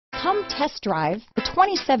Come test drive the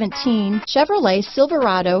 2017 Chevrolet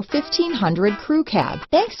Silverado 1500 Crew Cab.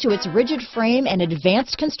 Thanks to its rigid frame and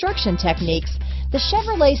advanced construction techniques, the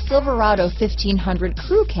Chevrolet Silverado 1500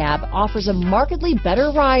 Crew Cab offers a markedly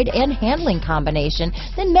better ride and handling combination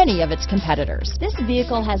than many of its competitors. This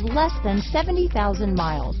vehicle has less than 70,000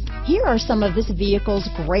 miles. Here are some of this vehicle's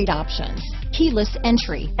great options: keyless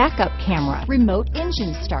entry, backup camera, remote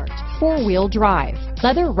engine start, four-wheel drive,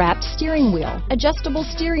 leather-wrapped steering wheel, adjustable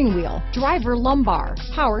steering wheel, driver lumbar,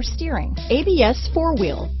 power steering, ABS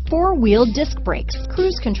four-wheel disc brakes,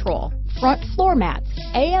 cruise control, front floor mats,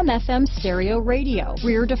 AM/FM stereo radio,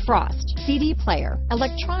 rear defrost, CD player,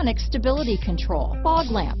 electronic stability control,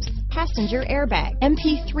 fog lamps, passenger airbag,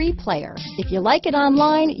 MP3 player. If you like it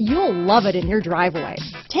online, you'll love it in your driveway.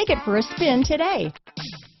 Take it for a spin today.